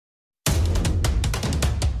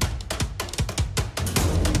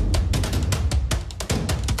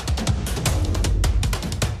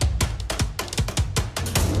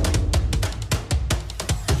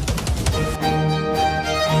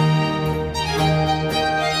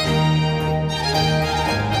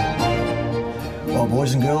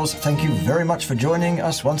boys and girls, thank you very much for joining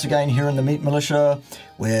us once again here in the Meat Militia,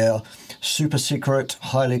 where super secret,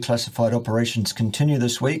 highly classified operations continue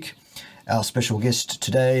this week. Our special guest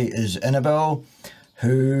today is Annabel,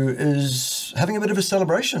 who is having a bit of a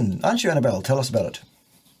celebration. Aren't you, Annabel? Tell us about it.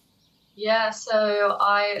 Yeah, so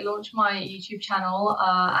I launched my YouTube channel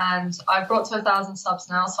and I've got to 1,000 subs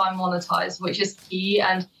now, so I'm monetized, which is key.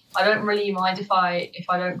 And I don't really mind if I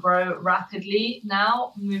don't grow rapidly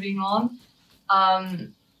now, moving on.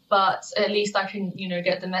 But at least I can,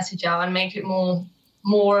 get the message out and make it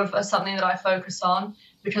more of something that I focus on.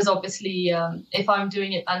 Because obviously, if I'm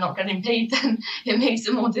doing it and not getting paid, then it makes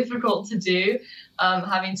it more difficult to do,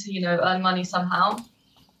 having to, earn money somehow.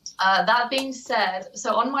 That being said,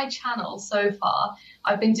 so on my channel so far,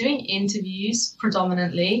 I've been doing interviews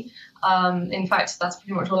predominantly. In fact, that's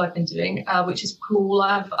pretty much all I've been doing, which is cool.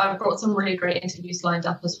 I've got some really great interviews lined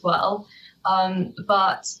up as well.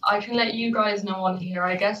 But I can let you guys know on here,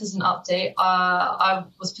 I guess, as an update. I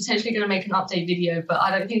was potentially going to make an update video, but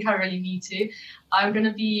I don't think I really need to. I'm going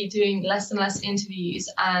to be doing less and less interviews,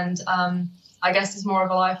 and I guess it's more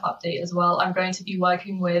of a life update as well. I'm going to be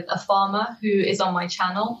working with a farmer who is on my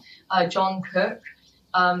channel, John Cook.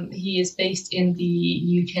 He is based in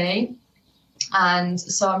the UK. And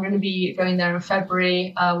so I'm going to be going there in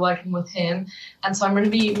February, working with him. And so I'm going to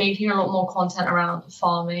be making a lot more content around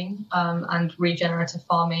farming and regenerative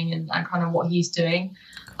farming and kind of what he's doing.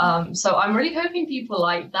 So I'm really hoping people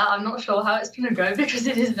like that. I'm not sure how it's going to go because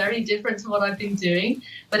it is very different to what I've been doing.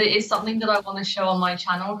 But it is something that I want to show on my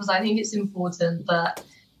channel because I think it's important that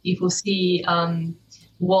people see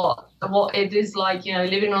what it is like,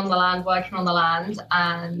 living on the land, working on the land,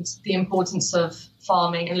 and the importance of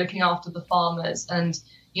farming and looking after the farmers. And,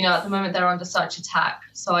 at the moment they're under such attack.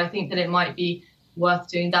 So I think that it might be worth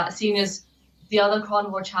doing that, seeing as the other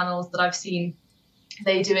carnivore channels that I've seen,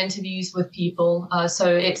 they do interviews with people.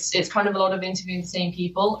 So it's kind of a lot of interviewing the same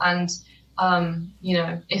people. And,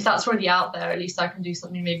 if that's already out there, at least I can do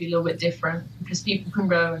something maybe a little bit different because people can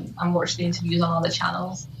go and watch the interviews on other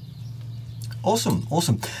channels. Awesome,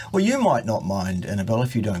 awesome. Well, you might not mind, Annabel,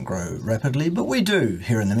 if you don't grow rapidly, but we do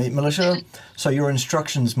here in the Meat Militia. So your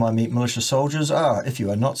instructions, my Meat Militia soldiers, are if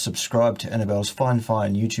you are not subscribed to Annabel's fine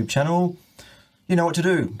YouTube channel, you know what to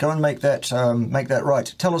do. Go and make that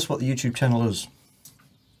right. Tell us what the YouTube channel is.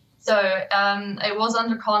 So it was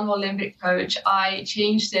under Carnivore Limbic Coach. I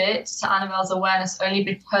changed it to Anabel's Awareness only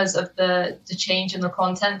because of the change in the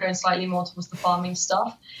content, going slightly more towards the farming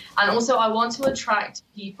stuff. And also I want to attract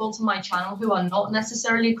people to my channel who are not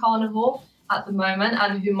necessarily carnivore at the moment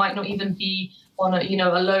and who might not even be on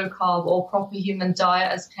a low carb or proper human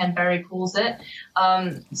diet, as Ken Berry calls it,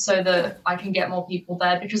 so that I can get more people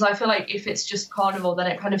there. Because I feel like if it's just carnivore, then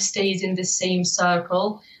it kind of stays in this same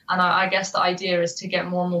circle. And I guess the idea is to get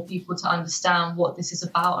more and more people to understand what this is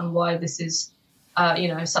about and why this is,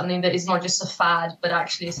 something that is not just a fad, but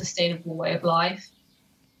actually a sustainable way of life.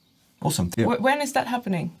 Awesome. Yeah. When is that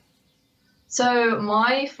happening? So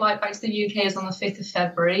my flight back to the UK is on the 5th of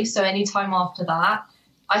February. So any time after that.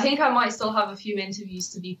 I think I might still have a few interviews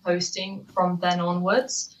to be posting from then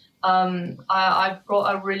onwards. I've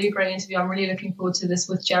got a really great interview. I'm really looking forward to this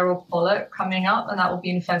with Gerald Pollock coming up, and that will be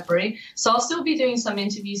in February. So I'll still be doing some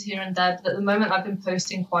interviews here and there, but at the moment I've been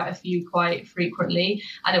posting quite a few quite frequently,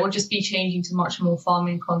 and it will just be changing to much more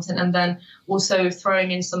farming content, and then also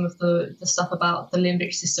throwing in some of the stuff about the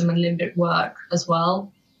limbic system and limbic work as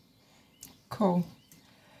well. Cool.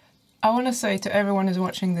 I want to say to everyone who's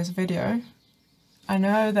watching this video, I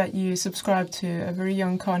know that you subscribed to a very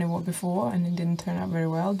young carnivore before and it didn't turn out very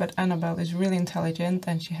well, but Annabel is really intelligent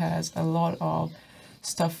and she has a lot of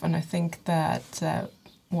stuff, and I think that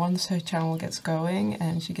once her channel gets going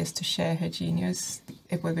and she gets to share her genius,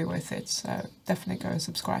 it will be worth it. So definitely go and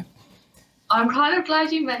subscribe. I'm kind of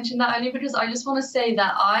glad you mentioned that, only because I just want to say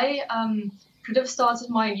that I could have started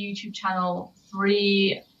my YouTube channel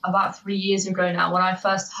about 3 years ago now, when I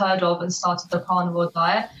first heard of and started the carnivore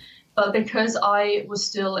diet. But because I was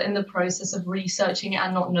still in the process of researching it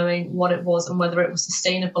and not knowing what it was and whether it was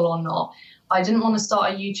sustainable or not, I didn't want to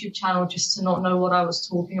start a YouTube channel just to not know what I was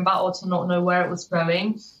talking about or to not know where it was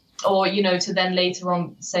going, or, to then later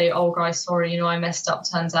on say, oh, guys, sorry, I messed up.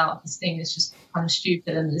 Turns out this thing is just kind of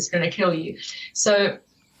stupid and it's going to kill you. So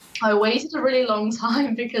I waited a really long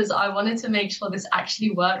time because I wanted to make sure this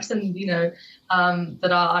actually works and,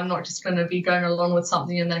 that I'm not just going to be going along with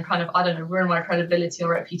something and then kind of, I don't know, ruin my credibility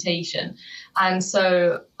or reputation. And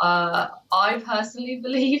so I personally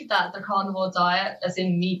believe that the carnivore diet, as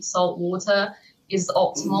in meat, salt, water, is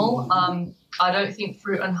optimal. I don't think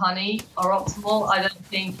fruit and honey are optimal. I don't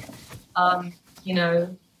think,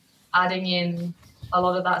 adding in a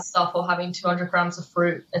lot of that stuff, or having 200 grams of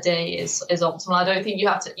fruit a day is optimal. I don't think you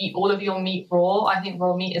have to eat all of your meat raw. I think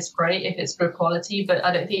raw meat is great if it's good quality, but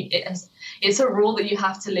I don't think it's a rule that you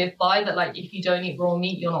have to live by, that like if you don't eat raw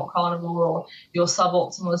meat, you're not carnivore or you're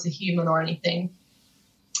suboptimal as a human or anything.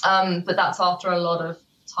 But that's after a lot of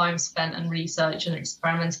time spent and research and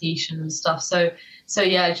experimentation and stuff. So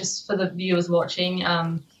yeah, just for the viewers watching,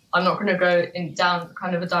 I'm not going to go down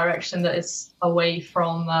kind of a direction that is away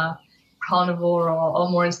from carnivore or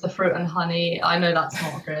more into the fruit and honey. I know that's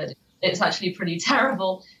not good. It's actually pretty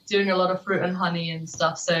terrible doing a lot of fruit and honey and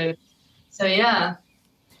stuff. So yeah.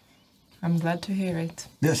 I'm glad to hear it.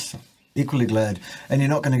 Yes, equally glad. And you're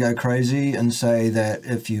not going to go crazy and say that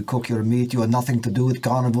if you cook your meat, you have nothing to do with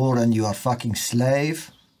carnivore and you are fucking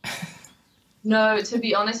slave? No, to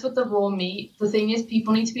be honest with the raw meat, the thing is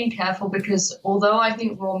people need to be careful, because although I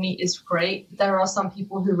think raw meat is great, there are some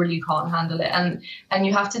people who really can't handle it. And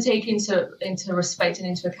you have to take into respect and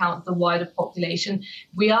into account the wider population.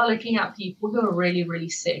 We are looking at people who are really, really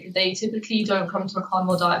sick. They typically don't come to a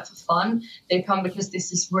carnivore diet for fun. They come because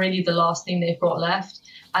this is really the last thing they've got left.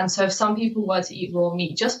 And so if some people were to eat raw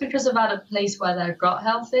meat, just because of at a place where their gut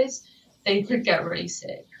health is, they could get really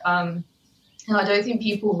sick. And I don't think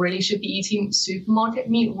people really should be eating supermarket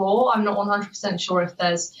meat raw. I'm not 100% sure if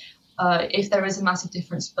there is a massive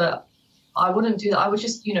difference, but I wouldn't do that. I would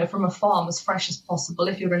just, from a farm, as fresh as possible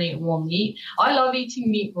if you're going to eat raw meat. I love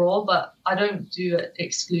eating meat raw, but I don't do it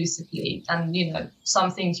exclusively. And,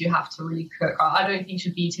 some things you have to really cook. I don't think you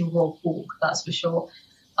should be eating raw pork, that's for sure.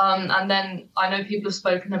 And then I know people have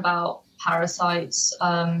spoken about parasites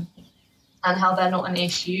and how they're not an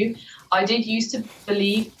issue. I did used to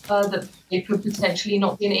believe that they could potentially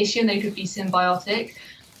not be an issue and they could be symbiotic.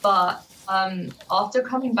 But after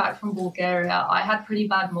coming back from Bulgaria, I had pretty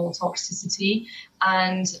bad mold toxicity,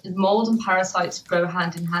 and mold and parasites go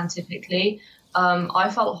hand in hand typically. I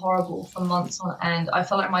felt horrible for months on end. I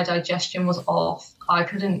felt like my digestion was off. I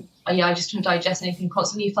just couldn't digest anything.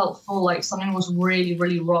 Constantly felt full, like something was really,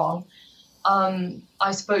 really wrong.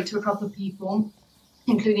 I spoke to a couple of people,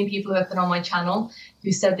 including people who have been on my channel,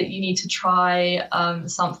 who said that you need to try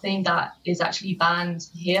something that is actually banned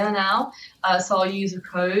here now. So I'll use a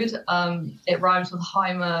code. It rhymes with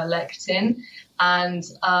hymerlectin. And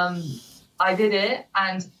I did it,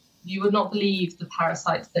 and you would not believe the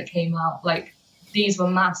parasites that came out. Like, these were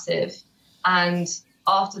massive. And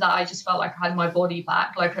after that, I just felt like I had my body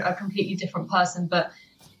back, like a completely different person. But,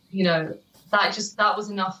 that was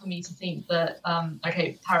enough for me to think that,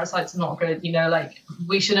 okay, parasites are not good, like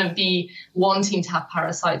we shouldn't be wanting to have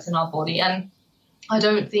parasites in our body. And I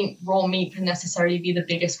don't think raw meat can necessarily be the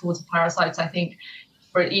biggest cause of parasites. I think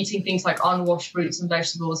for eating things like unwashed fruits and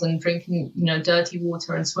vegetables and drinking, dirty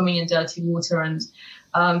water and swimming in dirty water and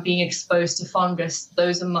being exposed to fungus,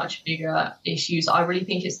 those are much bigger issues. I really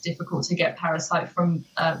think it's difficult to get parasite from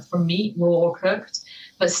meat, raw or cooked.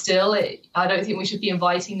 But still, I don't think we should be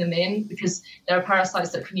inviting them in, because there are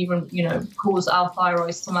parasites that can even, cause our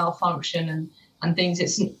thyroids to malfunction and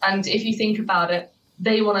things. And if you think about it,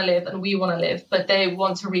 they want to live and we want to live, but they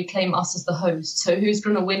want to reclaim us as the host. So who's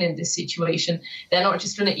going to win in this situation? They're not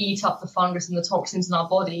just going to eat up the fungus and the toxins in our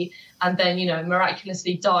body and then,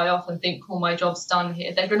 miraculously die off and think, cool, my job's done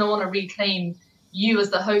here. They're going to want to reclaim you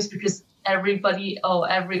as the host, because everybody or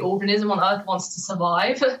every organism on Earth wants to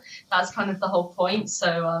survive. That's kind of the whole point.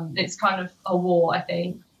 So it's kind of a war, I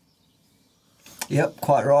think. Yep,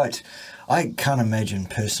 quite right. I can't imagine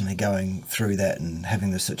personally going through that and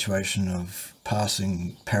having the situation of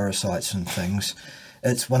passing parasites and things.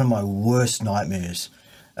 It's one of my worst nightmares.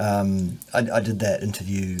 I did that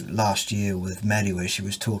interview last year with Maddie where she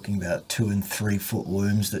was talking about 2 and 3 foot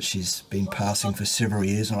worms that she's been passing for several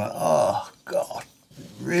years. And I'm like, oh, God.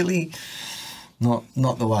 Really? Not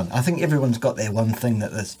the one. I think everyone's got their one thing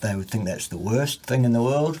that they would think that's the worst thing in the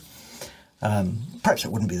world. Perhaps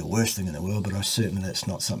it wouldn't be the worst thing in the world, but certainly that's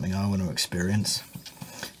not something I want to experience.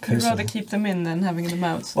 You'd rather keep them in than having them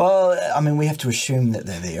out? Well, I mean, we have to assume that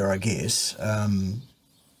they're there, I guess.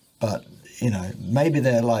 But, maybe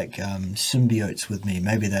they're like symbiotes with me.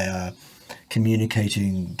 Maybe they are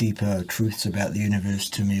communicating deeper truths about the universe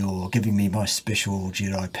to me, or giving me my special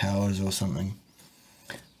Jedi powers or something.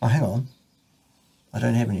 Oh, hang on. I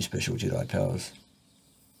don't have any special Jedi powers.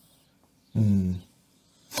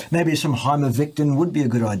 Maybe some Heimervectin would be a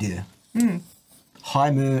good idea.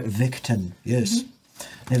 Heimervectin, yes.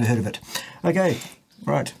 Never heard of it. Okay,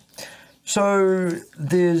 right. So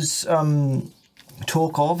there's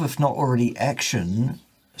talk of, if not already action,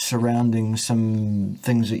 surrounding some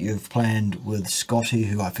things that you've planned with Scotty,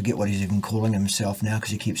 who I forget what he's even calling himself now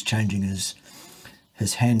because he keeps changing his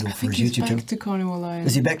his handle for his YouTube channel. Back to carnivore lion.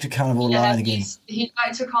 Is he back to carnivore lion again? He's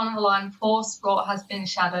back to carnivore lion. Poor Sprott has been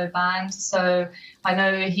shadow banned, so I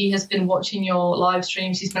know he has been watching your live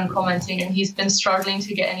streams. He's been commenting, and he's been struggling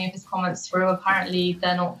to get any of his comments through. Apparently,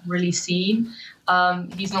 they're not really seen.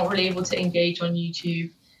 He's not really able to engage on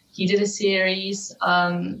YouTube. He did a series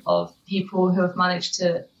of people who have managed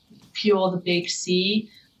to cure the big C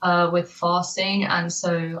with fasting, and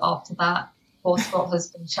so after that, poor Sprott has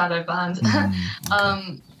been shadow banned.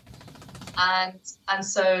 And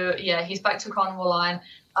so yeah, he's back to carnivore lion.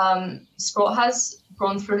 Sprott has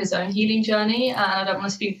gone through his own healing journey, and I don't want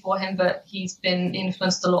to speak for him, but he's been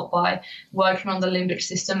influenced a lot by working on the limbic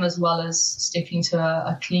system as well as sticking to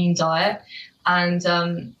a clean diet. And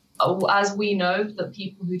as we know, that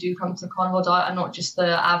people who do come to the carnivore diet are not just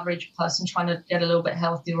the average person trying to get a little bit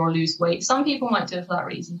healthier or lose weight. Some people might do it for that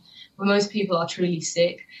reason, but most people are truly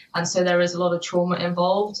sick. And so there is a lot of trauma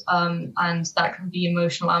involved, and that can be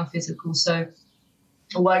emotional and physical. So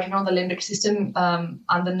working on the limbic system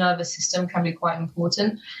and the nervous system can be quite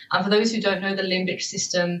important. And for those who don't know the limbic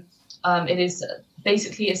system, it is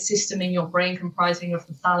basically a system in your brain comprising of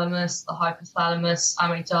the thalamus, the hypothalamus,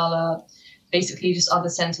 amygdala, basically just other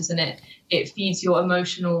centers in it. It feeds your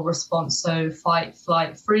emotional response, so fight,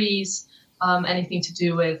 flight, freeze, anything to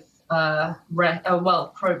do with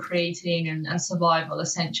procreating and survival,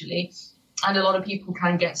 essentially. And a lot of people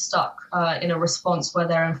can get stuck in a response where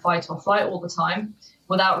they're in fight or flight all the time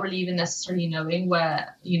without really even necessarily knowing,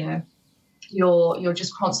 where, you know, you're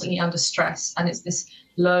just constantly under stress, and it's this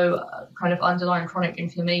low kind of underlying chronic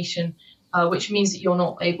inflammation, which means that you're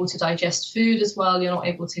not able to digest food as well. You're not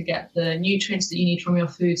able to get the nutrients that you need from your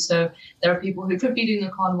food. So there are people who could be doing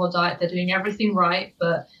a carnivore diet. They're doing everything right,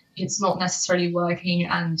 but it's not necessarily working.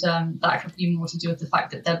 And that could be more to do with the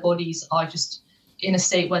fact that their bodies are just in a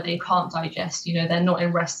state where they can't digest. You know, they're not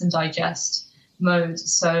in rest and digest mode.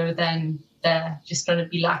 So then they're just going to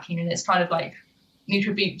be lacking. And it's kind of like you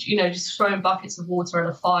could be, you know, just throwing buckets of water at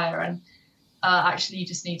a fire, and actually you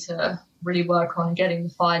just need to really work on getting the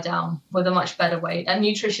fire down with a much better way. And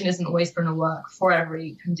nutrition isn't always going to work for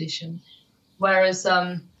every condition. Whereas,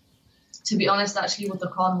 to be honest, actually with the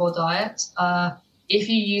carnivore diet, if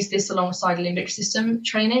you use this alongside limbic system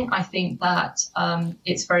training, I think that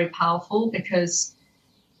it's very powerful, because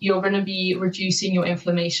you're going to be reducing your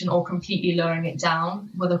inflammation or completely lowering it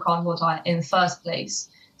down with a carnivore diet in the first place.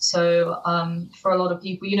 So for a lot of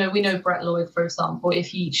people, you know, we know Brett Lloyd, for example, if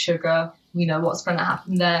he eats sugar, we know what's going to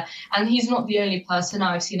happen there. And he's not the only person.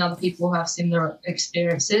 I've seen other people who have similar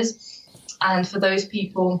experiences. And for those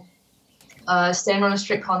people, staying on a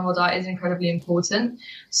strict carnivore diet is incredibly important.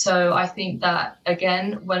 So I think that,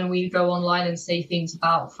 again, when we go online and say things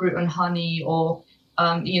about fruit and honey, or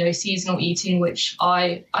you know, seasonal eating, which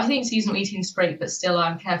I think seasonal eating is great, but still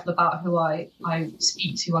I'm careful about who I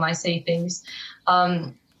speak to when I say things.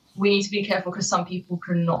 We need to be careful, because some people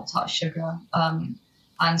cannot touch sugar,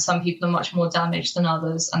 and some people are much more damaged than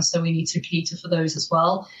others, and so we need to cater for those as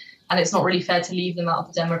well. And it's not really fair to leave them out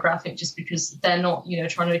of the demographic just because they're not, you know,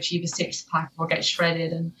 trying to achieve a six-pack or get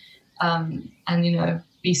shredded and you know,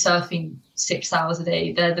 be surfing 6 hours a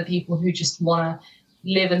day. They're the people who just want to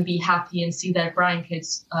live and be happy and see their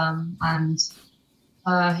grandkids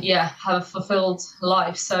have a fulfilled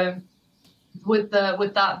life. So with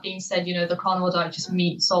that being said, you know, the carnivore diet, just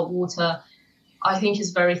meat, salt, water, I think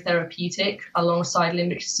is very therapeutic alongside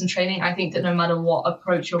limbic system training. I think that no matter what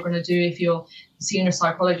approach you're going to do, if you're seeing a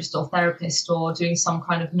psychologist or therapist or doing some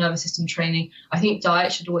kind of nervous system training, I think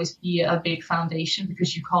diet should always be a big foundation,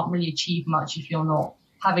 because you can't really achieve much if you're not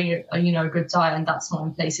having a good diet, and that's not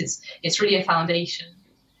in place. It's really a foundation.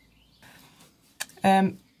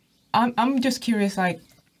 I'm just curious, like,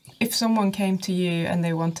 if someone came to you and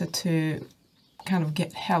they wanted to kind of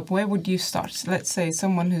get help, where would you start? Let's say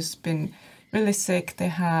someone who's been really sick, they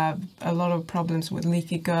have a lot of problems with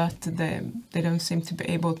leaky gut, they don't seem to be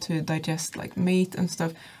able to digest like meat and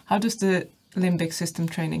stuff. How does the limbic system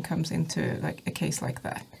training comes into like a case like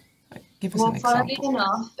that? Like, give us an example. Funnily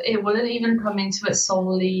enough, it wouldn't even come into it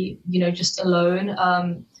solely, you know, just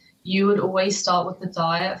alone. You would always start with the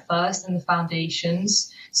diet first and the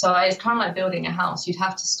foundations. So it's kind of like building a house. You'd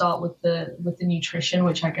have to start with the nutrition,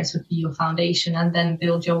 which I guess would be your foundation, and then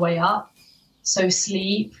build your way up. So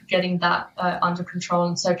sleep, getting that under control,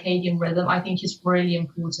 and circadian rhythm, I think is really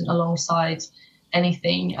important alongside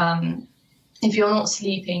anything. If you're not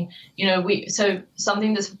sleeping, you know, so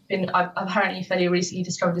something that's been apparently fairly recently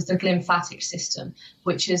discovered is the glymphatic system,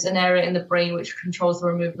 which is an area in the brain which controls the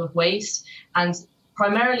removal of waste. And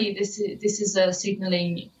primarily this is a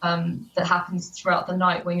signaling that happens throughout the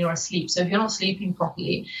night when you're asleep. So if you're not sleeping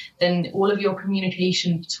properly, then all of your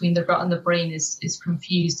communication between the gut and the brain is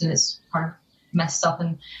confused, and it's kind of messed up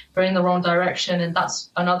and going in the wrong direction. And that's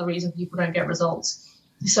another reason people don't get results.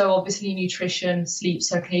 So obviously nutrition, sleep,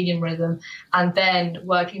 circadian rhythm, and then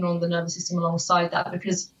working on the nervous system alongside that,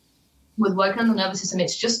 because with working on the nervous system,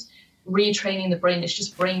 it's just retraining the brain. It's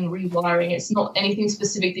just brain rewiring. It's not anything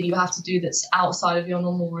specific that you have to do that's outside of your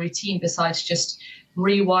normal routine, besides just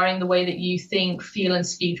rewiring the way that you think, feel, and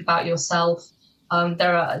speak about yourself.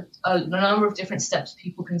 There are a number of different steps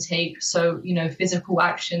people can take. So, physical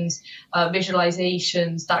actions,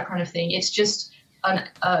 visualizations, that kind of thing. It's just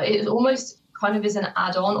it almost kind of is an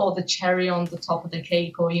add-on, or the cherry on the top of the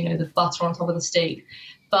cake, or, the butter on top of the steak.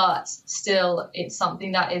 But still, it's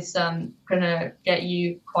something that is going to get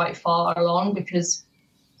you quite far along, because,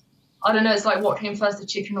 I don't know, it's like what came first, the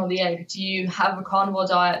chicken or the egg? Do you have a carnivore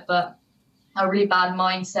diet but a really bad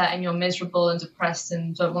mindset and you're miserable and depressed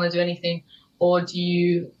and don't want to do anything? Or do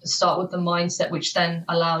you start with the mindset which then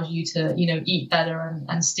allows you to, eat better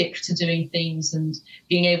and stick to doing things and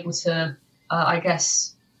being able to,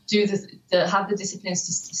 have the disciplines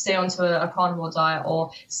to stay onto a carnivore diet,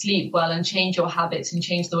 or sleep well and change your habits and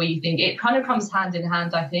change the way you think? It kind of comes hand in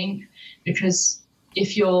hand, I think, because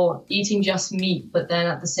if you're eating just meat, but then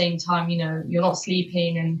at the same time, you're not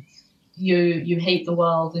sleeping and you hate the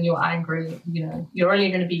world and you're angry, you're only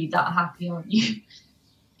going to be that happy, aren't you?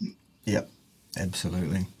 Yep,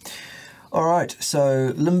 absolutely. All right,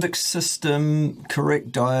 so limbic system,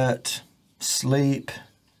 correct diet, sleep,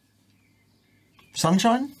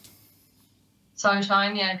 sunshine?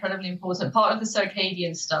 Sunshine, yeah, incredibly important. Part of the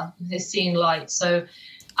circadian stuff is seeing light. So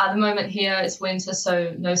at the moment here, it's winter,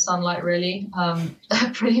 so no sunlight really.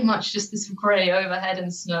 Pretty much just this grey overhead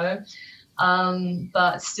and snow.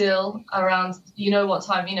 But still around, what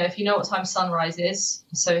time, if you know what time sunrise is.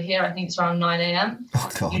 So here, I think it's around 9 a.m. Oh,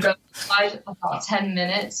 God. You go outside about 10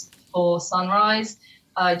 minutes before sunrise,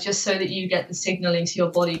 just so that you get the signaling to your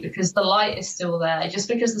body, because the light is still there. Just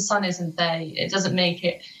because the sun isn't there, it doesn't make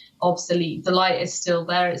it obsolete. The light is still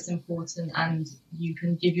there, it's important, and you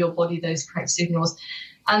can give your body those correct signals.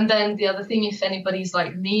 And then the other thing, if anybody's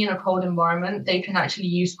like me in a cold environment, they can actually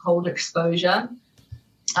use cold exposure.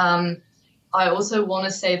 I also want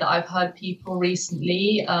to say that I've heard people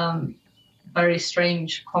recently, very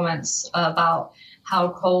strange comments about how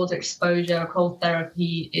cold exposure, cold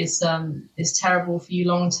therapy is terrible for you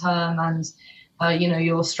long term, and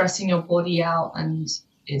you're stressing your body out, and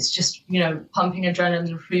it's just, pumping adrenaline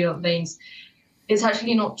through your veins. It's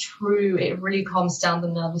actually not true. It really calms down the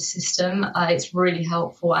nervous system. It's really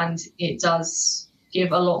helpful, and it does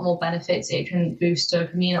give a lot more benefits. It can boost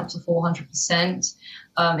dopamine up to 400%.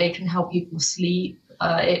 It can help people sleep.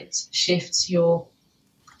 It shifts your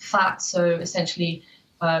fat, so essentially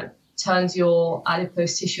turns your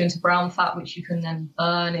adipose tissue into brown fat, which you can then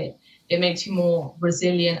burn. It makes you more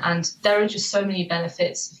resilient, and there are just so many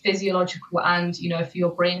benefits, physiological and, for your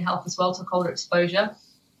brain health as well, to cold exposure.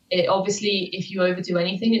 It obviously, if you overdo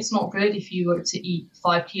anything, it's not good. If you were to eat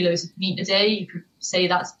 5 kilos of meat a day, you could say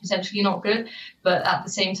that's potentially not good. But at the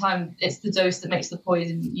same time, it's the dose that makes the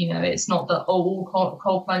poison. It's not that, all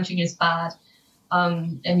cold plunging is bad,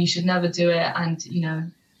 and you should never do it.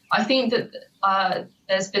 And, I think that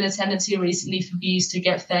there's been a tendency recently for views to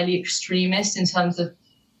get fairly extremist in terms of,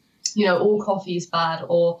 all coffee is bad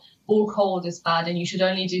or all cold is bad, and you should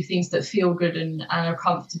only do things that feel good and are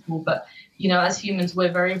comfortable. But, as humans,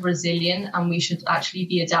 we're very resilient, and we should actually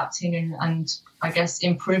be adapting and I guess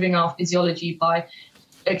improving our physiology by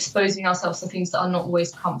exposing ourselves to things that are not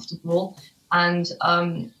always comfortable. And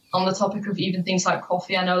on the topic of even things like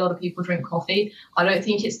coffee, I know a lot of people drink coffee. I don't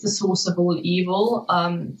think it's the source of all evil.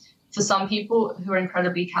 For some people who are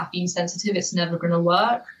incredibly caffeine sensitive, it's never going to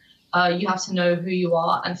work. You have to know who you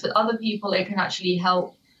are. And for other people, it can actually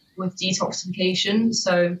help with detoxification.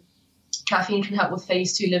 So caffeine can help with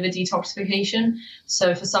phase 2 liver detoxification.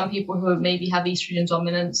 So for some people who maybe have estrogen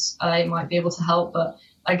dominance, it might be able to help. But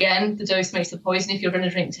again, the dose makes the poison. If you're going to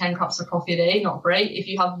drink 10 cups of coffee a day, not great. If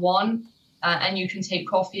you have one and you can take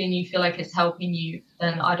coffee and you feel like it's helping you,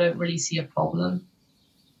 then I don't really see a problem.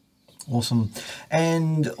 Awesome.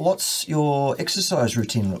 And what's your exercise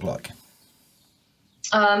routine look like?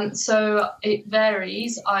 So it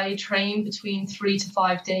varies. I train between 3 to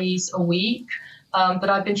 5 days a week, but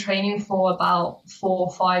I've been training for about 4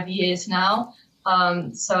 or 5 years now.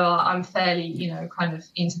 So I'm fairly, kind of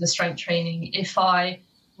into the strength training. If I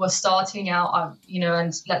was starting out,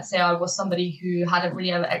 and let's say I was somebody who hadn't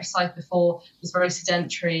really ever exercised before, was very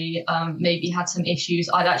sedentary, maybe had some issues,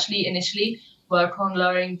 I'd actually initially work on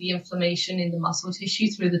lowering the inflammation in the muscle tissue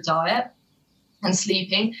through the diet and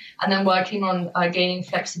sleeping, and then working on gaining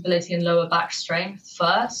flexibility and lower back strength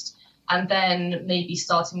first, and then maybe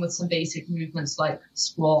starting with some basic movements like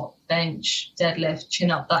squat, bench, deadlift, chin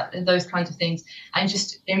up, those kinds of things, and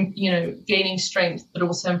just gaining strength but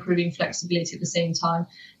also improving flexibility at the same time.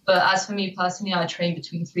 But as for me personally, I train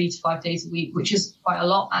between 3 to 5 days a week, which is quite a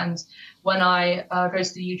lot. And when I go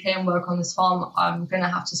to the UK and work on this farm, I'm going to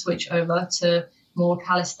have to switch over to more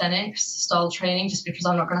calisthenics style training, just because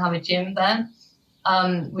I'm not going to have a gym then.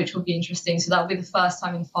 Which will be interesting. So that'll be the first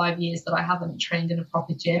time in 5 years that I haven't trained in a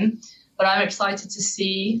proper gym. But I'm excited to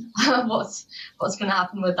see what's going to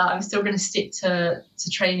happen with that. I'm still going to stick to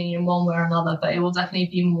training in one way or another, but it will definitely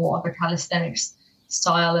be more of a calisthenics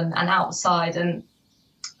style and outside. And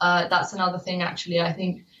that's another thing, actually. I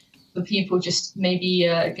think for people just maybe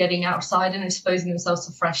getting outside and exposing themselves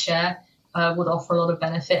to fresh air would offer a lot of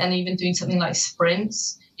benefit. And even doing something like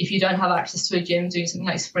sprints, if you don't have access to a gym, doing something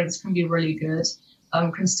like sprints can be really good.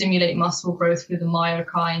 Can stimulate muscle growth through the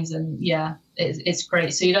myokines, and yeah, it's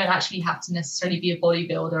great. So you don't actually have to necessarily be a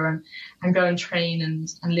bodybuilder and go and train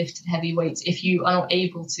and lift heavy weights. If you are not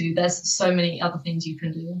able to, there's so many other things you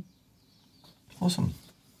can do. Awesome.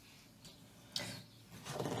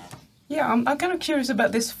 Yeah, I'm kind of curious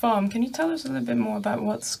about this farm. Can you tell us a little bit more about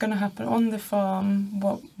what's going to happen on the farm,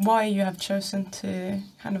 why you have chosen to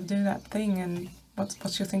kind of do that thing, and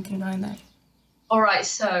what's your thinking behind that? All right,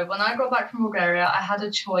 so when I got back from Bulgaria, I had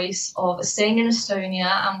a choice of staying in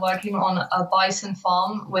Estonia and working on a bison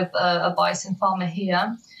farm with a bison farmer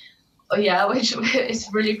here. Oh, yeah, which is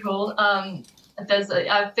really cool.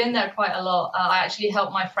 I've been there quite a lot. I actually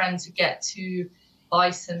helped my friend to get 2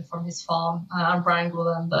 bison from his farm and wrangle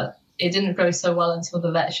them, but it didn't go so well until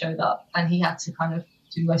the vet showed up and he had to kind of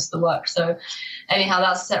do most of the work. So anyhow,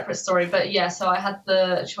 that's a separate story. But yeah, so I had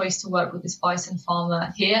the choice to work with this bison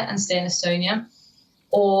farmer here and stay in Estonia,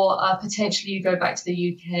 or potentially go back to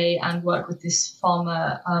the UK and work with this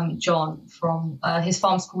farmer, John, from his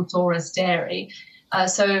farm's called Dora's Dairy.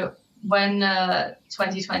 So when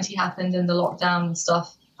 2020 happened and the lockdown and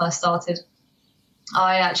stuff started,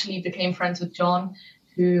 I actually became friends with John,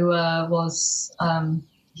 who was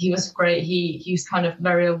great. He was kind of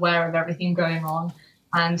very aware of everything going on,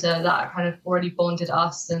 and that kind of already bonded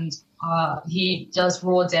us. And he does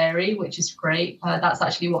raw dairy, which is great. That's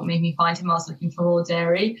actually what made me find him. I was looking for raw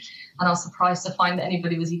dairy, and I was surprised to find that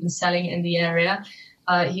anybody was even selling it in the area.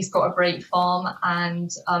 He's got a great farm, and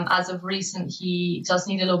as of recent, he does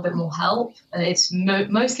need a little bit more help. It's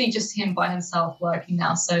mostly just him by himself working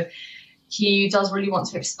now. So he does really want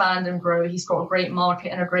to expand and grow. He's got a great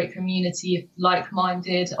market and a great community of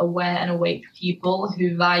like-minded, aware and awake people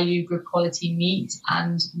who value good quality meat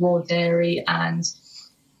and raw dairy and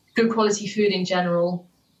good quality food in general.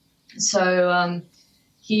 So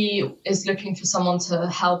he is looking for someone to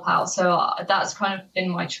help out. So that's kind of been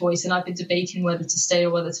my choice. And I've been debating whether to stay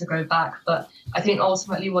or whether to go back. But I think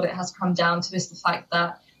ultimately what it has come down to is the fact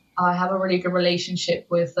that I have a really good relationship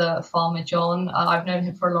with Farmer John. I've known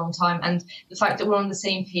him for a long time. And the fact that we're on the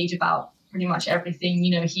same page about pretty much everything,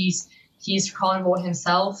 you know, he's carnivore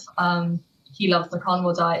himself. He loves the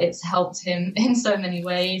carnivore diet. It's helped him in so many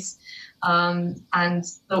ways. And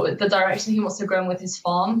the direction he wants to go in with his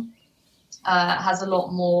farm has a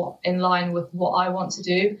lot more in line with what I want to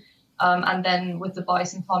do. And then with the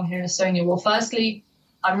bison farm here in Estonia, well, firstly,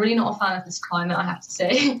 I'm really not a fan of this climate, I have to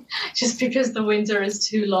say, just because the winter is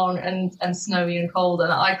too long and snowy and cold.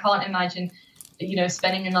 And I can't imagine, you know,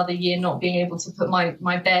 spending another year not being able to put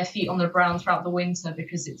my bare feet on the ground throughout the winter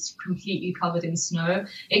because it's completely covered in snow.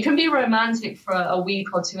 It can be romantic for a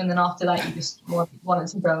week or two, and then after that, you just want it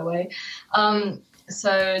to go away.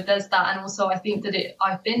 So there's that. And also I think that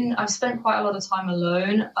I've spent quite a lot of time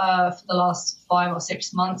alone for the last 5 or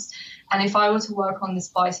 6 months. And if I were to work on this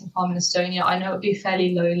bison farm in Estonia, I know it would be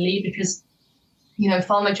fairly lonely because, you know,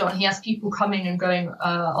 Farmer John, he has people coming and going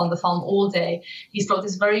on the farm all day. He's got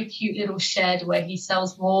this very cute little shed where he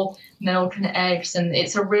sells raw milk and eggs, and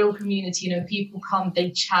it's a real community. You know, people come,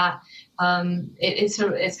 they chat.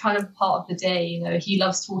 It's kind of part of the day. You know, he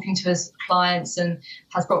loves talking to his clients and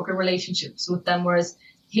has got good relationships with them. Whereas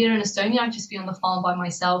here in Estonia, I'd just be on the farm by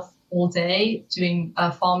myself all day doing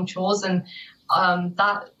farm chores, and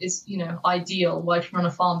that is, you know, ideal working on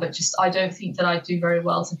a farm. But just I don't think that I do very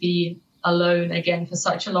well to be alone again for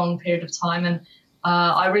such a long period of time. And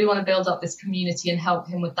I really want to build up this community and help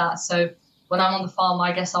him with that. So when I'm on the farm,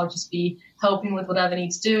 I guess I'll just be helping with whatever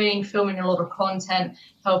needs doing, filming a lot of content,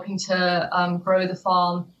 helping to grow the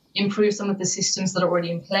farm, improve some of the systems that are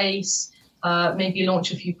already in place, maybe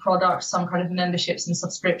launch a few products, some kind of memberships and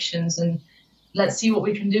subscriptions, and let's see what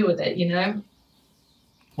we can do with it, you know?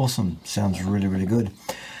 Awesome. Sounds really, really good.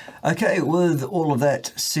 Okay, with all of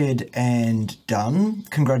that said and done,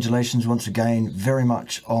 congratulations once again very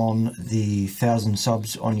much on the 1,000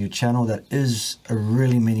 subs on your channel. That is a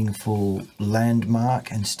really meaningful landmark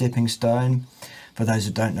and stepping stone. For those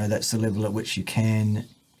who don't know, that's the level at which you can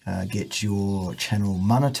get your channel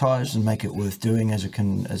monetized and make it worth doing as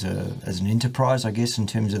an enterprise, I guess, in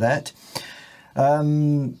terms of that.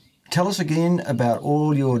 Tell us again about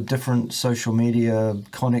all your different social media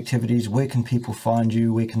connectivities. Where can people find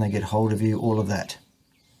you? Where can they get hold of you? All of that.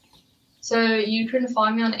 So you can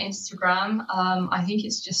find me on Instagram. I think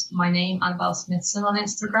it's just my name, Annabel Smithson, on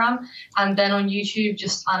Instagram. And then on YouTube,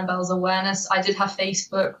 just Annabel's Awareness. I did have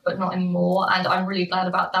Facebook, but not anymore. And I'm really glad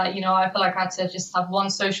about that. You know, I feel like I had to just have one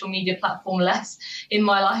social media platform less in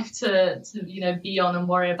my life to you know, be on and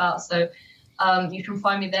worry about. So you can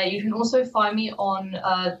find me there. You can also find me on,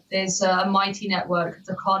 there's a mighty network,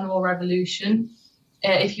 the Carnivore Revolution.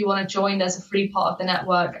 If you want to join, there's a free part of the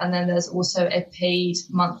network, and then there's also a paid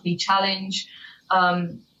monthly challenge.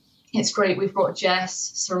 It's great. We've got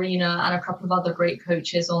Jess, Serena, and a couple of other great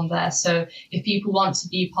coaches on there. So if people want to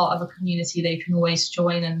be part of a community, they can always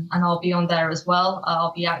join, and I'll be on there as well.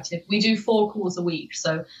 I'll be active. We do 4 calls a week,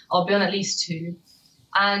 so I'll be on at least 2.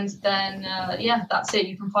 And then, yeah, that's it.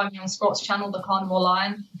 You can find me on Scott's channel, The Carnivore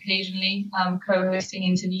Lion, occasionally co-hosting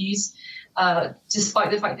interviews.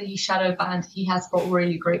 Despite the fact that he's shadow banned, he has got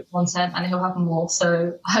really great content and he'll have more.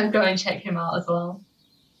 So go and check him out as well.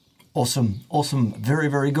 Awesome. Awesome. Very,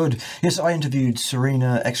 very good. Yes, I interviewed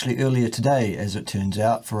Serena actually earlier today, as it turns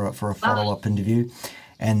out, for a follow-up interview.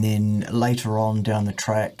 And then later on down the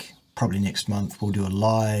track, probably next month, we'll do a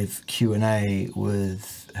live Q&A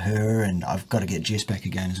with her, and I've got to get Jess back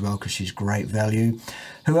again as well because she's great value.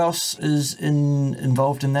 Who else is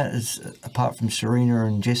involved in that, apart from Serena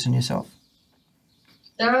and Jess and yourself?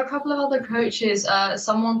 There are a couple of other coaches.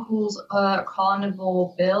 Someone calls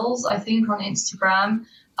Carnivore Bills, I think, on Instagram.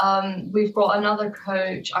 We've got another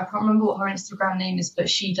coach. I can't remember what her Instagram name is, but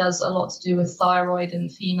she does a lot to do with thyroid and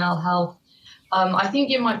female health. I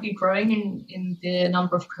think it might be growing in the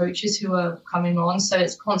number of coaches who are coming on, so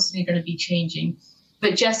it's constantly going to be changing.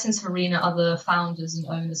 But Jess and Serena are the founders and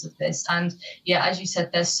owners of this. And yeah, as you said,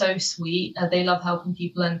 they're so sweet. They love helping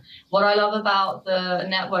people. And what I love about the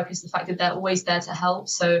network is the fact that they're always there to help.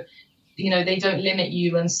 So, you know, they don't limit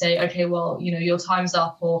you and say, okay, well, you know, your time's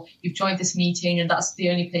up, or you've joined this meeting and that's the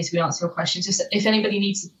only place we answer your questions. Just if anybody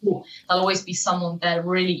needs support, there'll always be someone there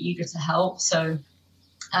really eager to help. So,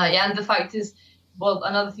 yeah, and the fact is, well,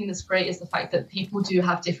 another thing that's great is the fact that people do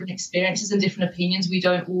have different experiences and different opinions. We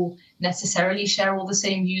don't all necessarily share all the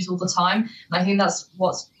same views all the time. And I think that's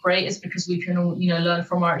what's great, is because we can all, you know, learn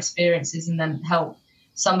from our experiences and then help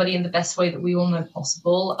somebody in the best way that we all know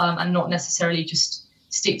possible, and not necessarily just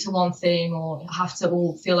stick to one thing or have to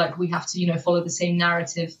all feel like we have to, you know, follow the same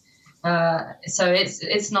narrative. So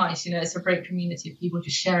it's nice, you know, it's a great community of people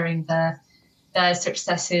just sharing their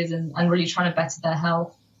successes and really trying to better their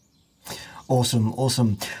health. Awesome,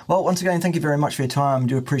 awesome. Well, once again, thank you very much for your time.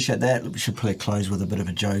 Do appreciate that. We should probably close with a bit of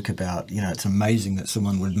a joke about, you know, it's amazing that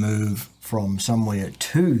someone would move from somewhere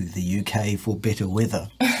to the UK for better weather.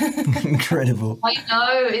 Incredible. I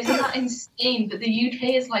know, isn't that insane? But the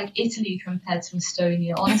UK is like Italy compared to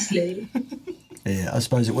Estonia, honestly. Yeah, I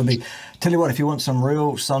suppose it would be. Tell you what, if you want some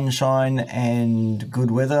real sunshine and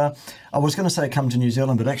good weather, I was going to say come to New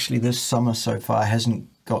Zealand, but actually this summer so far hasn't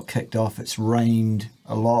got kicked off. It's rained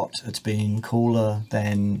a lot. It's been cooler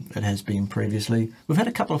than it has been previously. We've had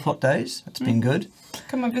a couple of hot days. It's been good.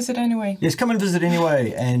 Come and visit anyway. Yes, come and visit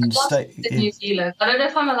anyway. And stay in New Zealand. I don't know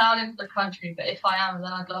if I'm allowed into the country, but if I am,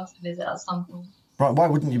 then I'd love to visit at some point. Right, why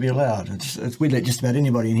wouldn't you be allowed? We let just about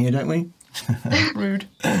anybody in here, don't we? Rude.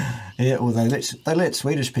 Yeah, well, they let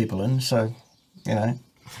Swedish people in, so, you know,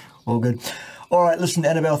 all good. All right, listen,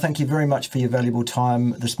 Annabel, thank you very much for your valuable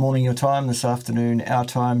time this morning, your time, this afternoon, our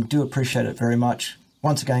time. Do appreciate it very much.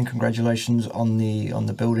 Once again, congratulations on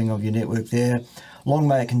the building of your network there. Long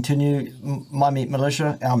may it continue. My Meat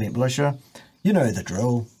Militia, our Meat Militia, you know the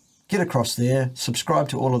drill. Get across there, subscribe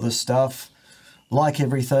to all of this stuff, like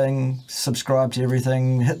everything, subscribe to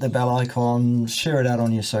everything, hit the bell icon, share it out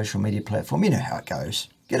on your social media platform. You know how it goes.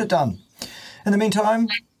 Get it done. In the meantime,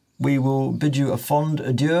 we will bid you a fond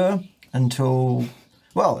adieu until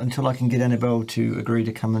I can get Annabel to agree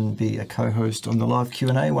to come and be a co-host on the live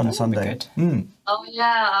Q&A one Sunday. Oh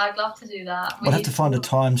yeah, I'd love to do that. We'll have to find a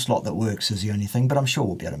time slot that works is the only thing, but I'm sure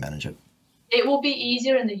we'll be able to manage it. It will be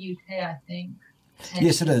easier in the UK, I think.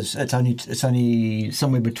 Yes, it is. It's only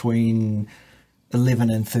somewhere between 11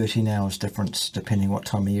 and 13 hours difference, depending what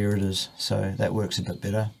time of year it is. So that works a bit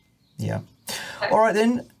better. Yeah. Okay. All right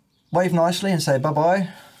then, wave nicely and say bye-bye.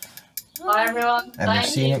 Bye, everyone. And we'll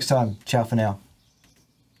see you next time. Ciao for now.